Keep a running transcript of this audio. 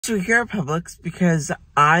So we're here at Publix because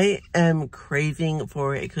I am craving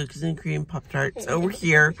for a cookies and cream Pop-Tart. So we're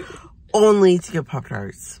here only to get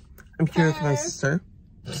Pop-Tarts. I'm here with my sister.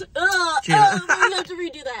 We have to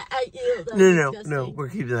redo that. No, we're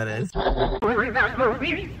keeping that in.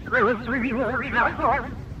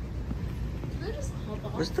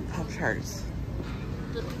 Where's the Pop-Tarts?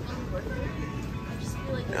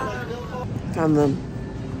 No. Found them.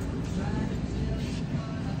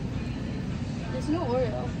 There's no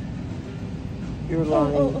Oreo. You're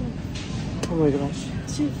lying. Oh my gosh.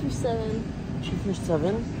 2 for $7. 2 for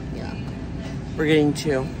 $7? Yeah. We're getting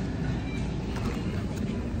 2.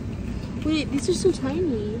 Wait, these are so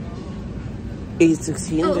tiny.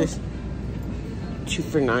 8.16. Oh. There's 2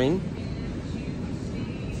 for $9.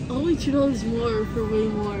 Only $2 more for way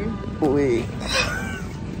more. Wait.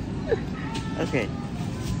 Okay.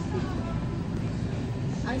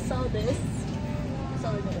 I saw this. I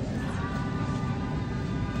saw this.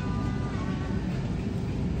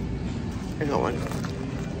 I got one.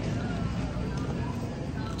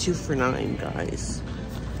 2 for $9, guys.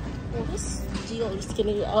 Well, this deal is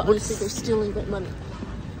getting it. Obviously, they're stealing my money.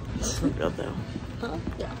 For real, though. Huh?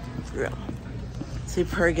 Yeah. For real. Say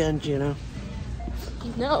prayer again, Gina.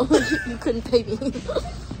 No, you couldn't pay me.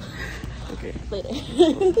 Okay. Later.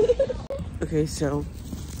 Okay, so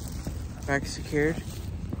back secured.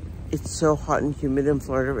 It's so hot and humid in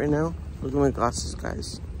Florida right now. Look at my glasses,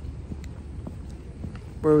 guys.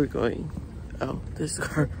 Where are we going? Oh, there's the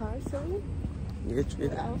car. Car showing?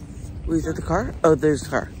 What else? Wait, is that the car? Oh, there's the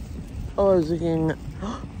car. Oh, I was looking.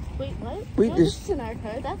 Wait, what? Wait, no, there's... this isn't our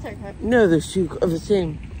car. That's our car. No, there's 2 of the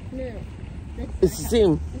same. No. It's the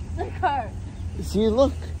same. This is our car. See,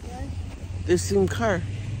 look. Yeah. The same car.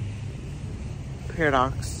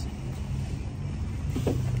 Paradox.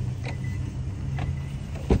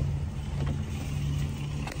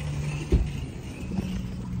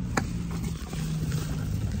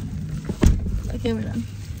 Okay, we're done.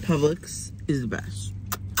 Publix is the best.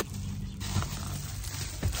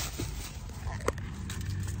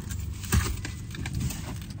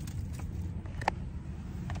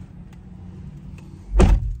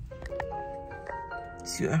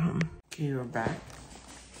 See you at home. Okay, you're back.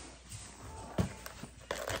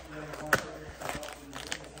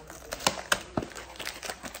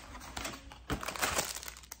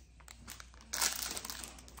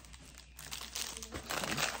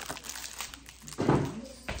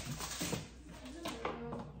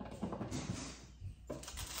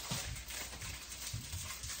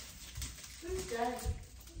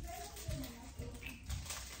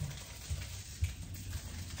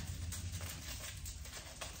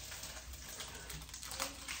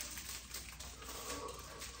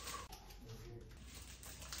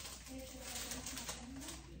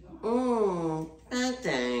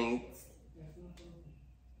 Thanks.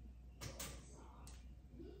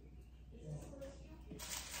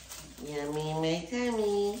 Yummy, my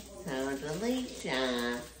tummy. So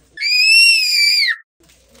delicious.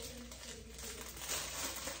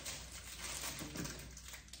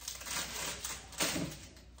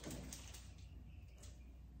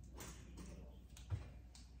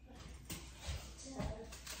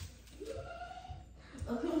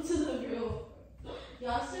 Welcome to the room.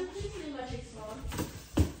 Y'all still pretty much explore.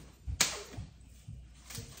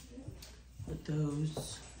 With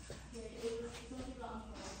those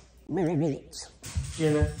minutes.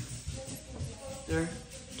 Jenna, they're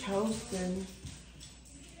toasting.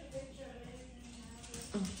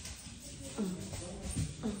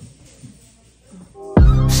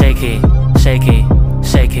 Shake it, shake it,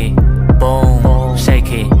 shake it, boom.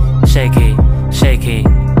 Shake it, shake it, shake it,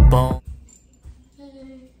 boom.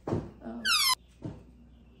 Hey. Oh.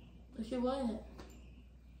 Look at what?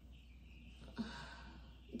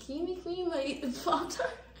 Can you make me my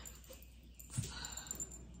Pop-Tart?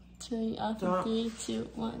 Turning off in 3, 2,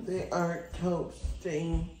 1. They are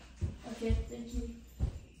toasting. Okay, thank you.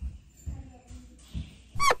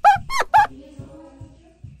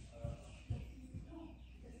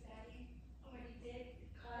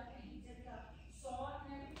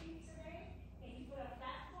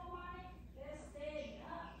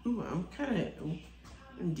 Ooh,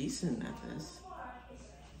 I'm decent at this.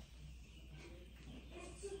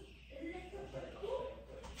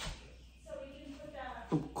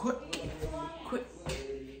 Oh, quick,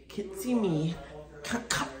 can't see me. Can't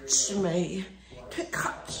catch me. Can't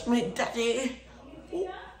catch me, daddy. Oh,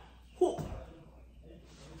 oh.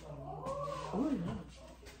 Oh my God.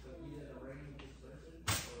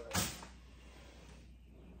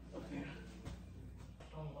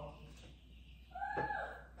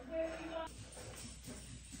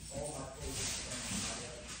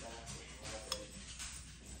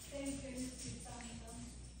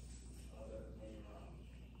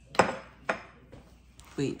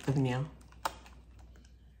 sweet thumbnail.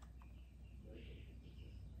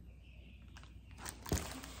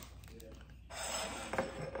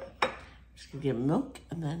 Just gonna get milk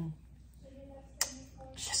and then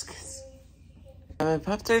just kiss. My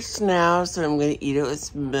Pop-Tarts now, so I'm gonna eat it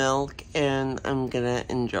with milk and I'm gonna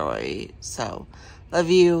enjoy. So,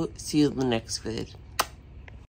 love you. See you in the next vid.